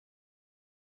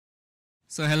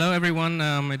So hello everyone,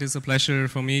 it is a pleasure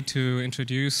for me to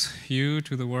introduce you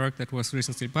to the work that was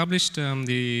recently published.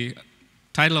 The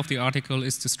title of the article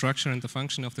is The Structure and the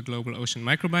Function of the Global Ocean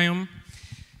Microbiome.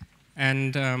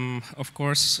 And of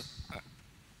course,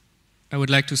 I would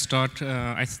like to start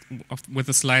with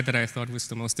a slide that I thought was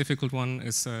the most difficult one,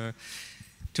 is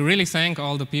to really thank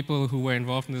all the people who were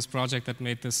involved in this project that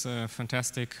made this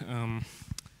fantastic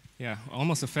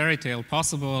almost a fairy tale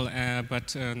possible,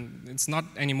 but it's not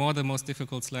anymore the most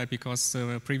difficult slide because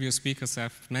previous speakers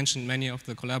have mentioned many of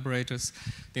the collaborators,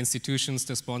 the institutions,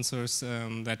 the sponsors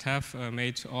that have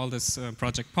made all this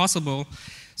project possible.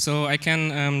 So I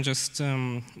can just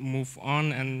move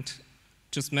on and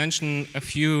just mention a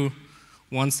few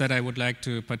ones that I would like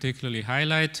to particularly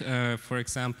highlight. For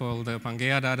example, the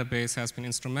Pangea database has been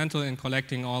instrumental in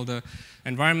collecting all the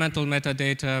environmental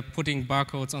metadata, putting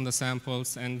barcodes on the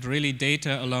samples, and really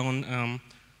data alone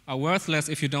are worthless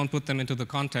if you don't put them into the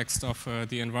context of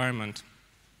the environment.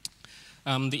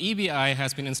 The EBI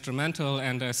has been instrumental,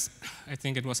 and as I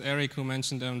think it was Eric who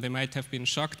mentioned, they might have been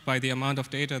shocked by the amount of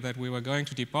data that we were going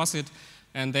to deposit.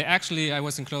 And they actually, I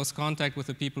was in close contact with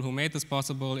the people who made this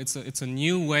possible. It's a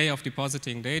new way of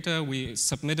depositing data. We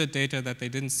submitted data that they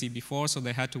didn't see before, so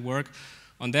they had to work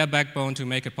on their backbone to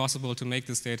make it possible to make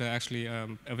this data actually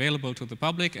available to the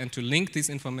public and to link this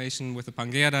information with the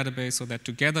Pangea database so that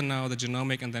together now the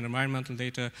genomic and the environmental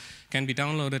data can be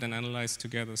downloaded and analyzed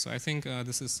together. So I think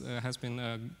this has been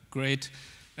a great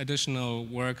additional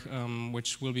work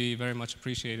which will be very much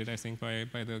appreciated, I think,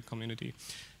 by the community.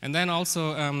 And then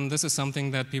also, this is something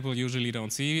that people usually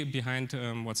don't see behind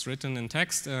what's written in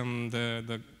text.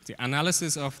 The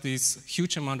analysis of this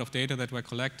huge amount of data that were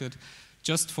collected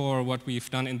just for what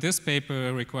we've done in this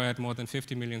paper required more than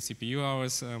 50 million CPU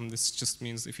hours. This just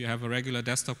means if you have a regular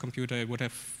desktop computer, it would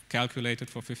have calculated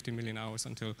for 50 million hours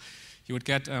until you would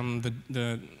get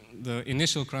the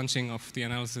initial crunching of the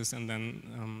analysis, and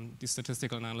then the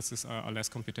statistical analysis are less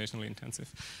computationally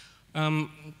intensive.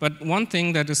 But one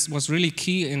thing that was really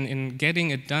key in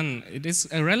getting it done, it is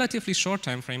a relatively short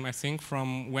time frame, I think,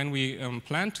 from when we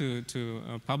planned to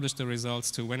publish the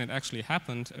results to when it actually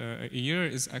happened. A year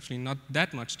is actually not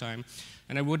that much time.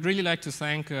 And I would really like to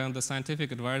thank the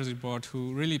Scientific Advisory Board,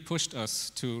 who really pushed us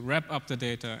to wrap up the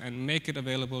data and make it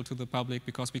available to the public,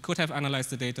 because we could have analyzed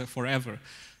the data forever.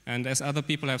 And as other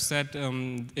people have said,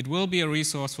 it will be a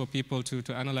resource for people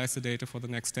to analyze the data for the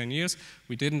next 10 years.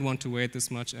 We didn't want to wait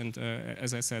this much, and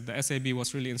as I said, the SAB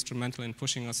was really instrumental in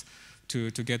pushing us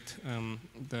to get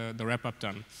the wrap-up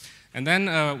done. And then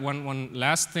one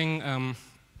last thing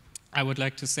I would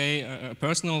like to say, a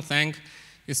personal thank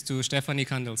is to Stephanie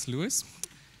Kandels-Lewis,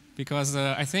 because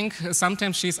I think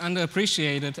sometimes she's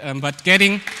underappreciated, but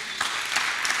getting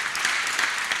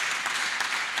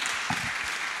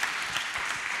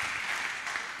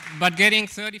But getting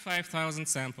 35,000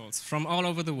 samples from all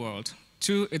over the world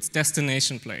to its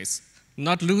destination place,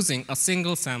 not losing a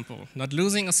single sample, not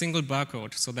losing a single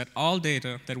barcode, so that all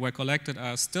data that were collected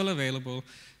are still available,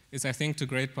 is, I think, to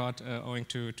great part owing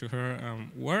to her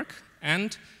work.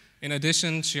 And in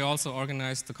addition, she also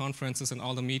organized the conferences and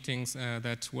all the meetings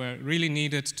that were really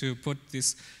needed to put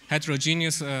this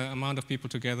heterogeneous amount of people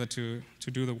together to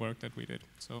do the work that we did.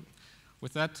 So,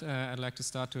 with that, I'd like to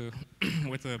start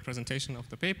with the presentation of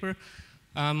the paper.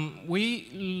 We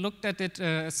looked at it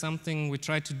as something, we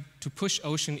tried to push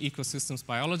ocean ecosystems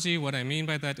biology. What I mean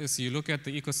by that is you look at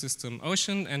the ecosystem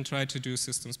ocean and try to do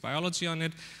systems biology on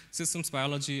it. Systems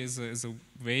biology is a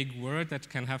vague word that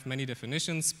can have many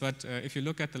definitions, but if you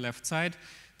look at the left side,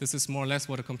 this is more or less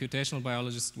what a computational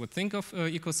biologist would think of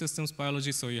ecosystems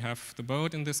biology. So you have the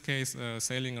boat, in this case,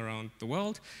 sailing around the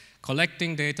world,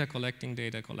 collecting data, collecting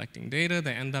data, collecting data.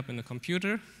 They end up in a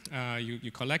computer. You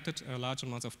collected large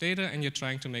amounts of data, and you're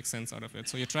trying to make sense out of it.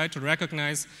 So you try to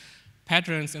recognize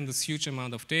patterns in this huge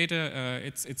amount of data.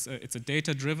 It's a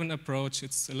data-driven approach.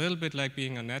 It's a little bit like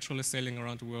being a naturalist sailing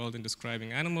around the world and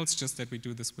describing animals, just that we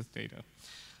do this with data.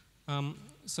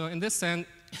 So in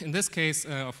this case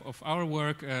of our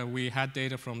work, we had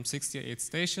data from 68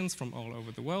 stations from all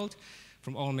over the world,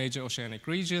 from all major oceanic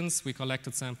regions. We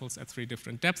collected samples at 3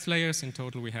 different depth layers. In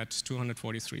total, we had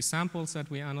 243 samples that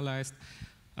we analyzed.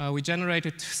 We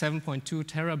generated 7.2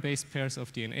 tera-base pairs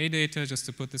of DNA data. Just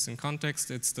to put this in context,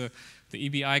 it's the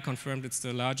EBI confirmed it's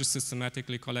the largest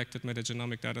systematically collected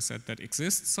metagenomic data set that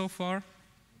exists so far.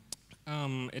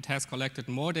 It has collected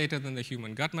more data than the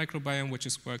human gut microbiome, which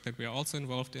is work that we are also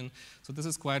involved in. So this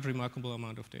is quite a remarkable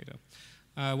amount of data.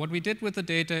 What we did with the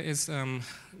data is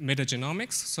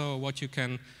metagenomics. So what you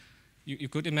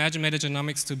could imagine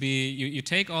metagenomics to be, you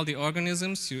take all the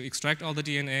organisms, you extract all the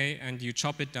DNA, and you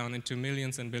chop it down into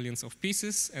millions and billions of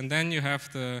pieces, and then you have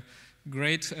the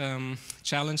great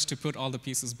challenge to put all the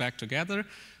pieces back together.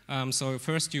 So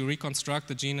first you reconstruct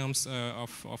the genomes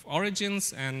of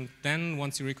origins, and then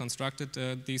once you reconstructed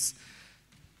these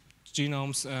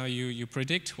genomes, you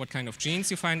predict what kind of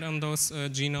genes you find on those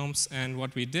genomes. And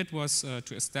what we did was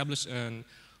to establish an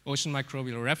ocean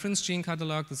microbial reference gene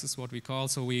catalog. This is what we call.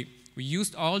 So we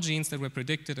used all genes that were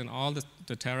predicted in all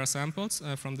the Terra samples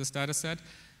from this data set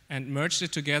and merged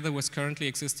it together with currently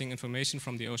existing information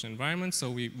from the ocean environment.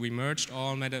 So we merged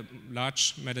all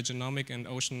large metagenomic and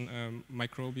ocean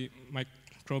microbial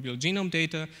genome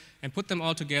data and put them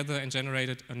all together and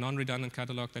generated a non-redundant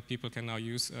catalog that people can now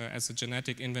use as a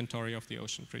genetic inventory of the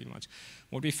ocean, pretty much.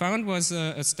 What we found was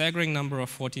a staggering number of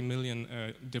 40 million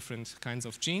different kinds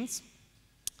of genes.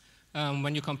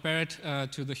 When you compare it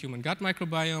to the human gut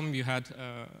microbiome, you had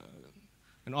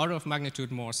an order of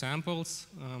magnitude more samples,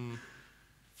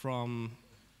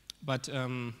 but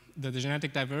the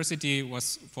genetic diversity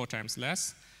was 4 times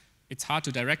less. It's hard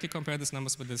to directly compare these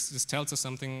numbers, but this tells us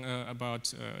something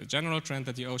about a general trend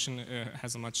that the ocean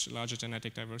has a much larger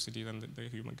genetic diversity than the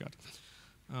human gut.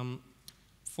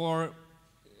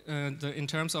 In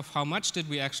terms of how much did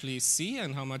we actually see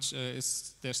and how much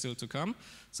is there still to come,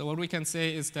 so what we can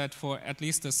say is that for at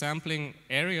least the sampling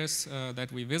areas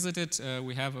that we visited,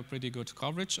 we have a pretty good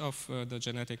coverage of the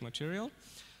genetic material.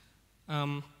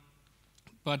 So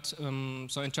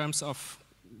in terms of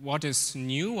what is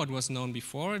new, what was known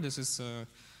before, this is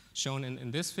shown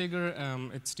in this figure.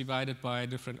 It's divided by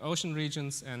different ocean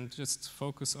regions and just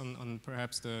focus on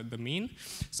perhaps the mean.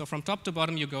 So from top to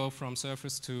bottom, you go from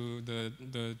surface to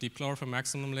the deep chloroform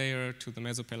maximum layer to the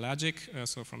mesopelagic,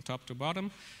 so from top to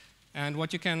bottom. And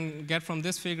what you can get from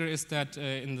this figure is that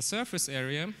in the surface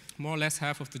area, more or less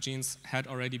half of the genes had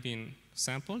already been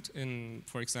sampled,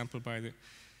 for example, by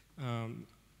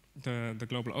the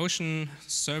Global Ocean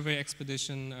Survey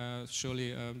expedition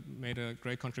surely made a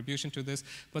great contribution to this.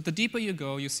 But the deeper you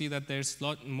go, you see that there's a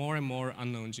lot more and more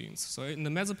unknown genes. So in the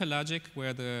mesopelagic,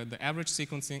 where the average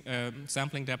sequencing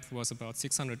sampling depth was about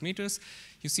 600 meters,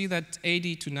 you see that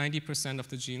 80 to 90% of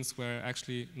the genes were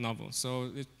actually novel.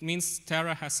 So it means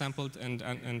Terra has sampled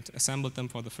and assembled them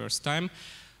for the first time.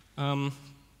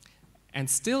 And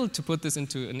still, to put this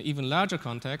into an even larger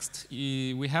context,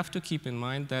 we have to keep in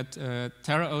mind that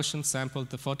Terra Ocean sampled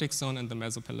the photic zone and the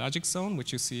mesopelagic zone,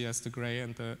 which you see as the gray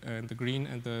and the green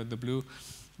and the blue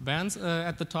bands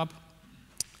at the top.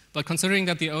 But considering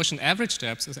that the ocean average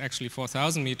depth is actually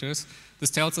 4,000 meters, this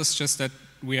tells us just that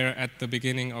we are at the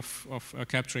beginning of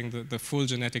capturing the full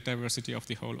genetic diversity of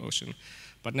the whole ocean.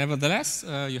 But nevertheless,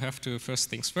 you have to first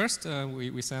things first.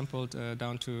 We sampled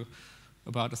down to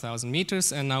about 1,000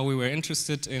 meters, and now we were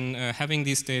interested in having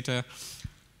these data.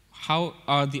 How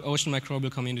are the ocean microbial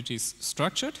communities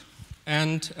structured,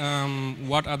 and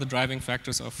what are the driving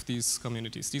factors of these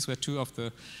communities? These were 2 of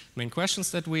the main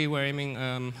questions that we were aiming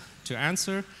to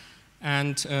answer.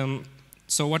 And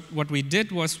so what we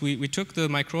did was we took the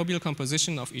microbial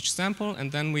composition of each sample,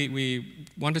 and then we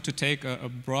wanted to take a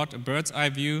bird's eye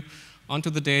view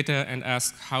onto the data and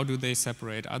ask, how do they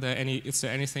separate? Is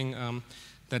there anything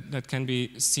that can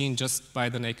be seen just by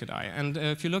the naked eye? And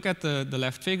if you look at the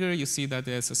left figure, you see that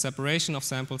there's a separation of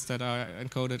samples that are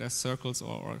encoded as circles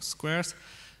or squares,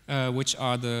 which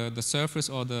are the surface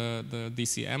or the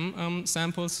DCM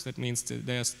samples. That means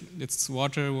it's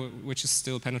water which is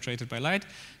still penetrated by light.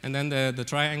 And then the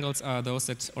triangles are those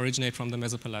that originate from the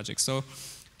mesopelagic. So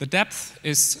the depth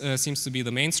seems to be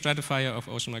the main stratifier of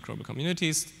ocean microbial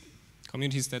communities.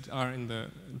 Communities that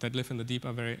live in the deep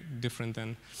are very different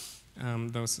than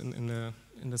those in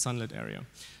the sunlit area.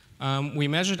 We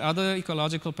measured other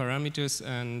ecological parameters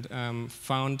and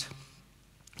found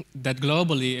that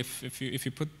globally,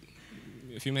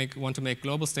 if you want to make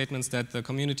global statements, that the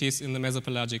communities in the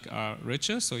mesopelagic are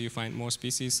richer, so you find more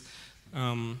species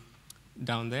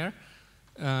down there.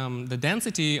 The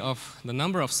density of the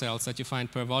number of cells that you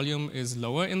find per volume is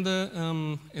lower in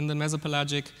the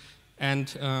mesopelagic. And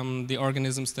the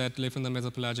organisms that live in the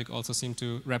mesopelagic also seem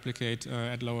to replicate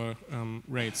at lower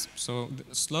rates. So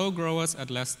slow growers at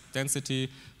less density,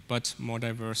 but more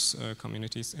diverse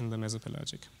communities in the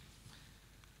mesopelagic.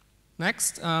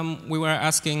 Next, we were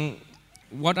asking,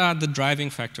 what are the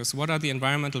driving factors? What are the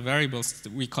environmental variables?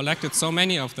 We collected so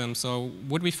many of them, so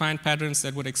would we find patterns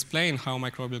that would explain how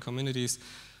microbial communities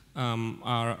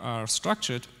are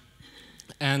structured?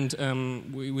 And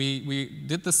we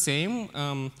did the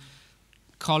same,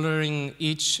 coloring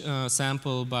each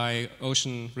sample by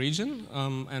ocean region.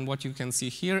 And what you can see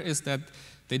here is that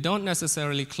they don't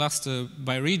necessarily cluster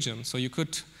by region. So you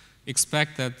could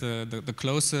expect that the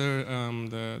closer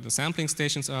the sampling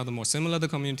stations are, the more similar the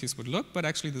communities would look, but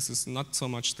actually this is not so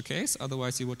much the case.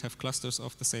 Otherwise, you would have clusters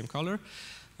of the same color.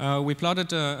 We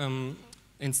plotted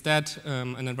instead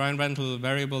an environmental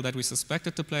variable that we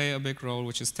suspected to play a big role,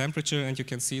 which is temperature, and you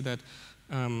can see that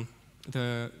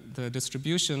the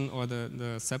distribution or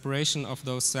the separation of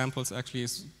those samples actually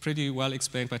is pretty well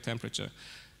explained by temperature.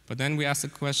 But then we asked the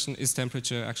question, is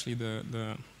temperature actually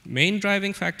the main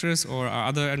driving factors, or are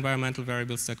other environmental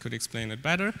variables that could explain it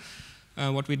better?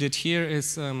 What we did here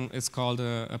is called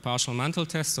a partial mantle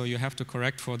test, so you have to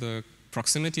correct for the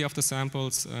proximity of the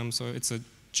samples. So it's a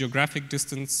geographic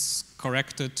distance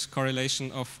corrected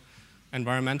correlation of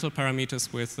environmental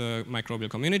parameters with microbial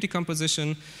community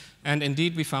composition. And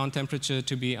indeed, we found temperature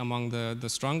to be among the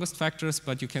strongest factors,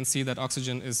 but you can see that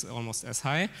oxygen is almost as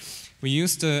high. We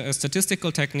used a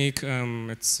statistical technique.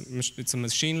 It's a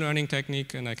machine learning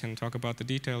technique, and I can talk about the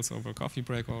details over a coffee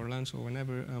break or lunch or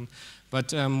whenever.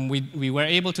 But we were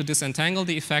able to disentangle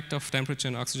the effect of temperature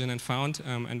and oxygen and found,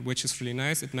 and which is really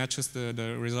nice. It matches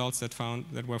the results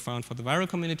that were found for the viral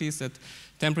communities, that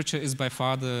temperature is by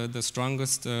far the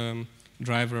strongest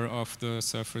driver of the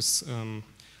surface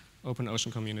open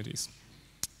ocean communities.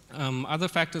 Other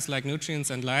factors like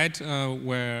nutrients and light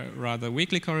were rather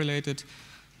weakly correlated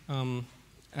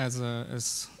as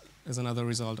another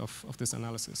result of this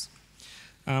analysis.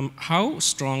 How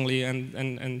strongly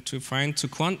and to find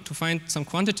some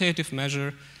quantitative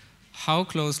measure how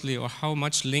closely or how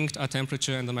much linked are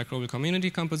temperature and the microbial community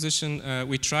composition,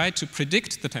 we try to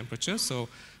predict the temperature. So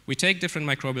we take different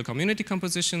microbial community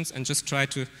compositions and just try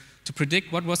to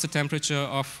predict what was the temperature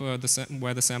of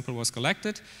where the sample was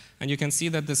collected. And you can see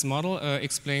that this model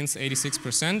explains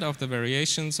 86% of the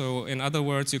variation. So in other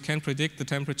words, you can predict the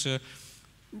temperature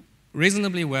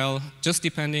reasonably well, just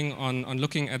depending on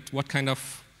looking at what kind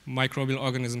of microbial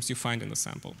organisms you find in the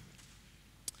sample.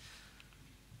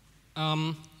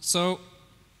 So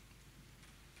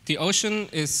the ocean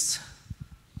is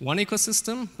one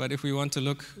ecosystem, but if we want to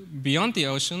look beyond the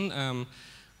ocean,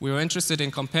 we were interested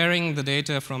in comparing the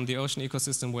data from the ocean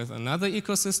ecosystem with another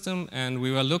ecosystem, and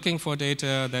we were looking for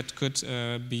data that could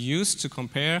be used to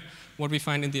compare what we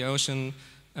find in the ocean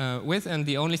with, and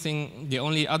the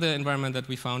only other environment that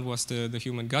we found was the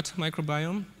human gut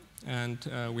microbiome, and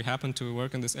we happened to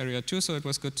work in this area too, so it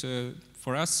was good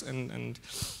for us and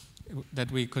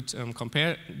that we could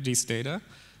compare these data.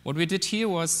 What we did here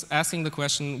was asking the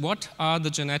question, what are the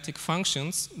genetic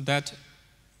functions that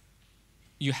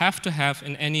you have to have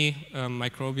in any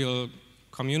microbial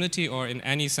community or in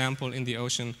any sample in the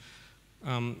ocean?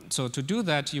 So to do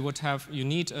that, you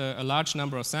need a large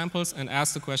number of samples and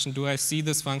ask the question, do I see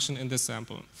this function in this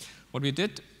sample? What we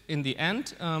did in the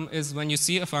end is when you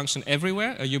see a function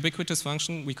everywhere, a ubiquitous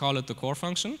function, we call it the core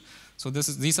function. So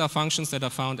these are functions that are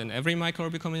found in every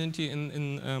microbial community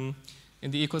in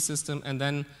the ecosystem. And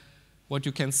then what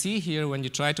you can see here when you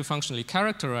try to functionally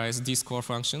characterize these core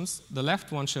functions, the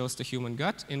left one shows the human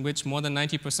gut, in which more than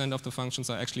 90% of the functions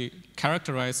are actually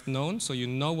characterized, known, so you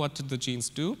know what the genes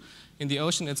do. In the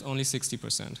ocean, it's only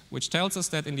 60%, which tells us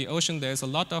that in the ocean, there's a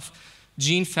lot of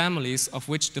gene families of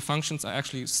which the functions are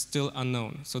actually still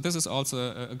unknown. So this is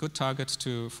also a good target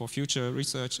for future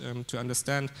research to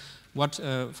understand what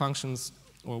functions,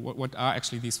 or what are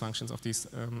actually these functions of these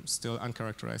still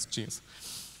uncharacterized genes.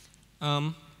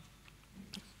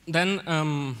 Then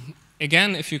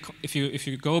again, if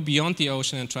you go beyond the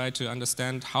ocean and try to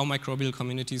understand how microbial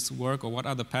communities work, or what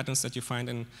are the patterns that you find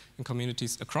in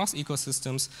communities across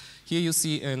ecosystems, here you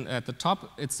see at the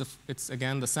top it's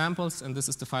again the samples, and this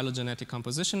is the phylogenetic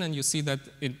composition, and you see that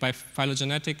by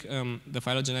phylogenetic the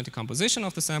phylogenetic composition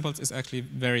of the samples is actually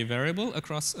very variable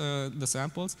across the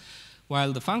samples,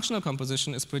 while the functional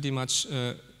composition is pretty much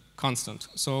constant.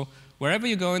 So wherever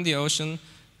you go in the ocean,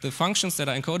 the functions that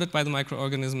are encoded by the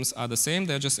microorganisms are the same,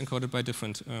 they're just encoded by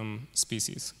different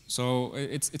species. So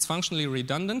it's functionally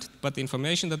redundant, but the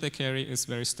information that they carry is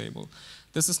very stable.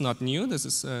 This is not new, this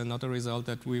is not a result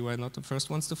that we were not the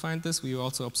first ones to find this. We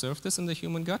also observed this in the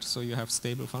human gut, so you have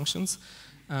stable functions.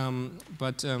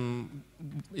 But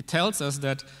it tells us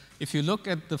that if you look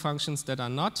at the functions that are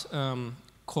not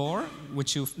core,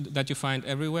 that you find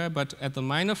everywhere, but at the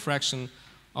minor fraction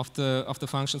of the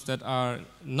functions that are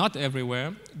not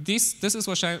everywhere, this is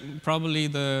probably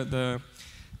the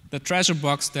treasure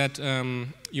box that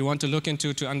you want to look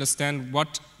into to understand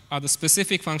what are the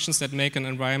specific functions that make an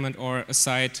environment or a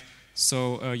site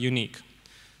so unique.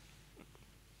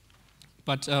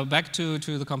 But back to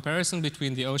the comparison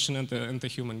between the ocean and the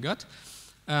human gut.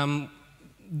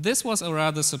 this was a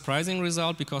rather surprising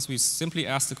result because we simply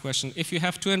asked the question, if you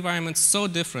have two environments so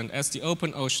different as the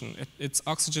open ocean, it's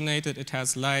oxygenated, it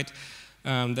has light,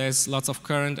 there's lots of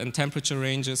current and temperature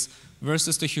ranges,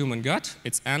 versus the human gut,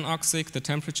 it's anoxic, the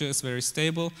temperature is very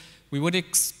stable, we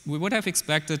would have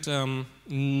expected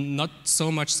not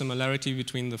so much similarity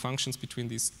between the functions between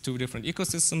these two different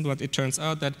ecosystems, but it turns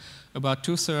out that about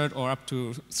 2/3 or up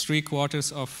to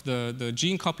 3/4 of the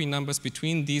gene copy numbers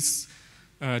between these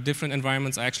different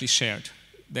environments are actually shared.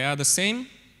 They are the same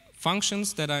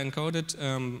functions that are encoded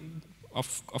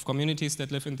of communities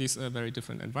that live in these very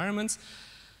different environments.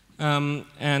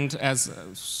 And as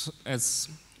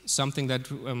something that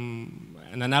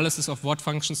an analysis of what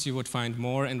functions you would find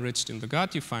more enriched in the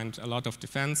gut, you find a lot of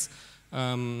defense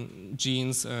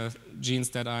genes, genes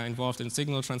that are involved in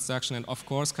signal transduction, and of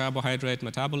course carbohydrate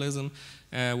metabolism,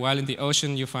 while in the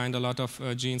ocean you find a lot of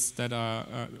genes that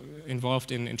are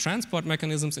involved in transport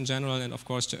mechanisms in general, and of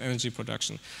course energy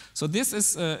production. So this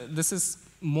is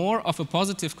more of a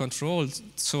positive control.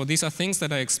 So these are things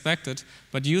that I expected,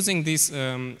 but using this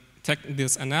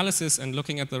analysis and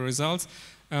looking at the results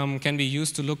can be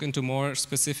used to look into more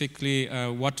specifically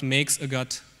what makes a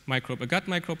gut microbe,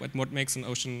 and what makes an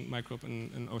ocean microbe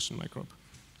an ocean microbe.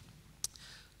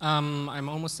 I'm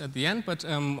almost at the end, but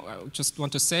I just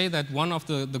want to say that one of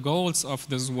the goals of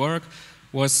this work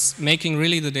was making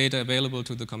really the data available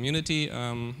to the community.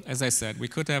 As I said, we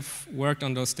could have worked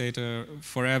on those data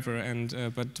forever,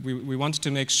 but we wanted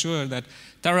to make sure that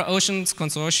Terra Oceans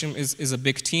Consortium is a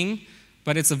big team,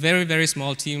 but it's a very, very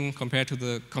small team compared to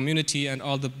the community and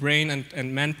all the brain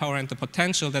and manpower and the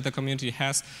potential that the community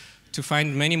has to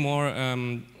find many more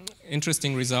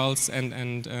interesting results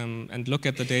and look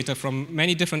at the data from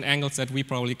many different angles that we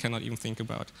probably cannot even think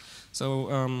about.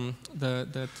 So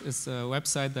that is a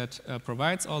website that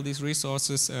provides all these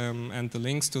resources and the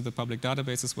links to the public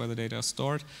databases where the data are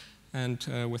stored. And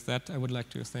with that, I would like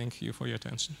to thank you for your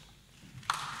attention.